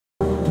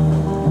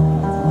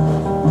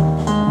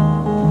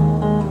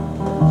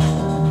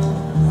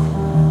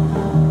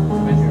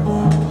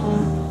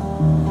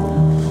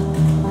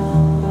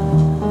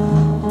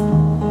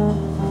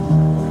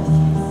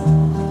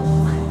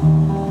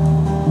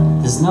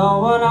There's no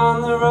one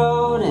on the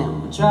road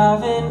and we're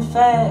driving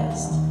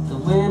fast. The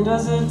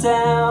windows are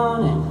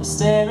down and we're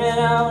staring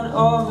out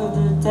over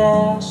the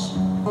dash,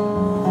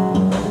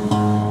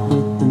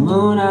 with the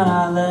moon on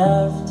our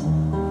left.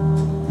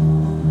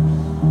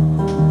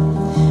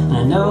 And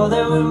I know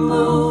that we're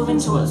moving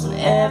towards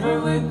wherever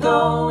we're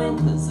going,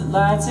 'cause the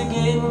lights are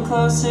getting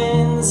closer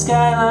in the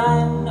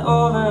skyline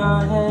over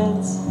our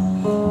heads.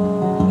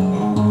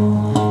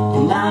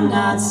 And I'm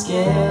not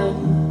scared.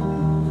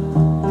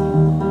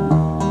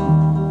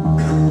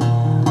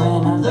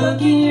 When I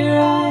look in your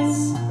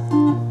eyes,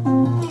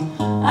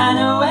 I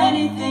know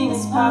anything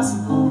is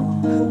possible.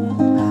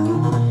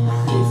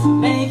 If we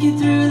make it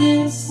through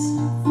this,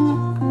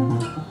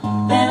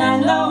 then I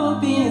know we'll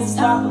be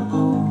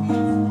unstoppable.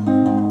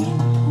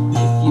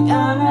 If you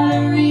got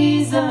other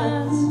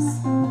reasons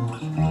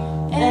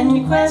and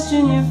you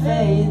question your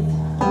faith,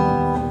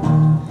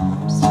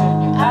 just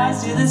turn your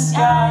eyes to the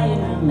sky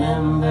and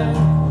remember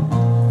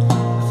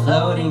we're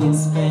floating in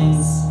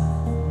space.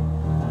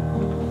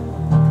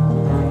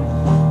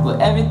 Well,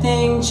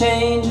 everything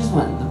changes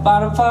when the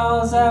bottom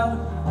falls out,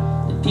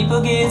 and people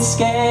get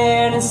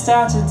scared and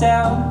start to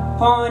doubt,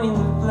 pointing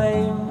the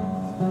blame,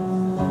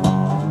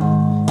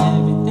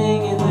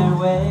 everything in their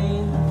way.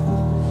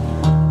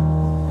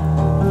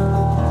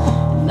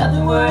 And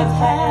nothing worth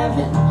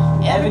having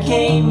ever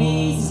came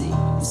easy.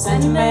 We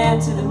sent a man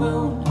to the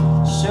moon,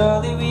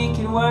 surely we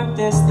can work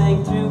this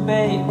thing through,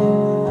 babe.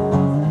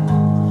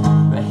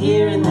 Right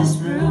here in this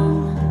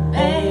room,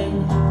 babe.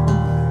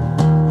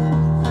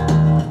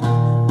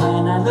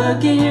 When I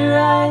look in your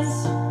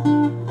eyes,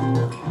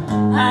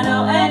 I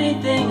know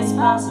anything is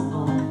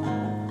possible.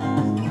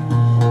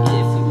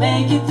 If we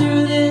make it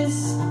through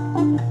this,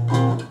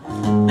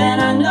 then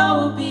I know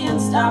we'll be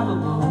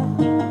unstoppable.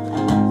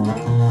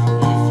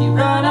 If you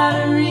run out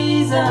of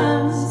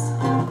reasons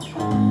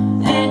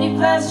and you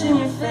question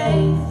your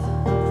faith,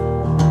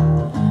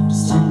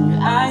 just turn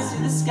your eyes to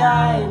the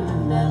sky and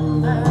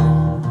remember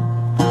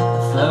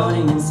we're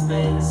floating in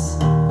space.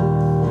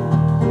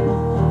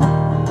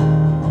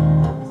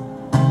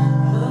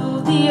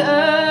 Move the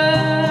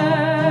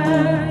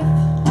earth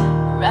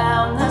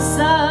around the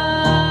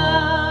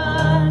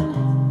sun.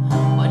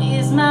 What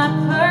is my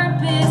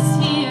purpose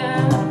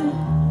here?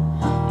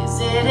 Is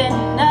it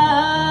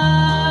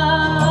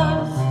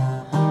enough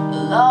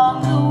along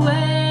the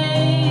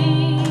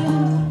way?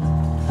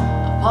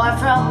 Apart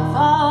from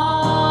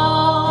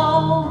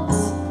faults,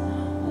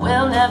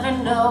 we'll never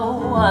know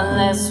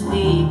unless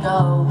we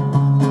go.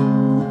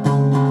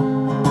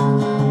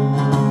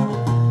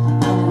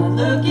 When I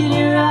look in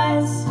your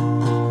eyes,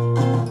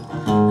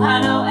 I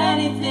know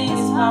anything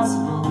is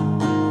possible.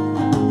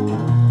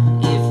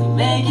 If we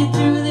make it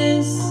through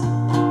this,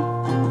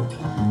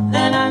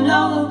 then I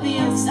know we'll be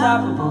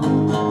unstoppable.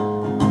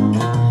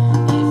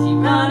 If you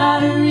run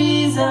out of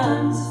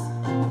reasons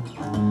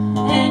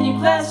and you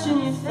question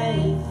your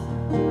faith,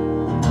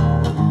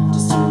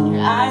 just turn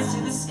your eyes to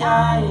the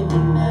sky and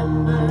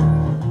remember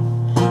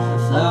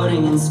we're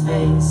floating in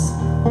space.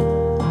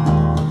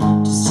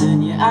 Just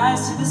turn your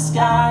eyes to the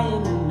sky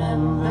and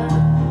remember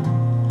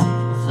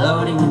we're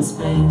floating in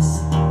space.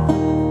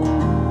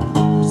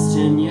 Just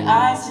turn your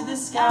eyes to the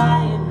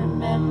sky and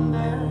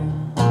remember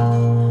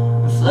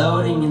we're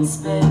floating in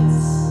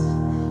space.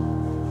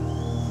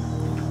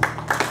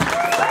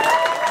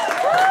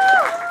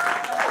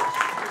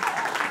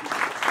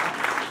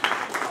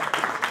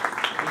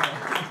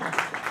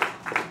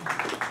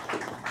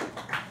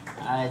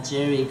 Alright,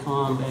 Jerry, come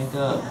on back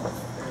up.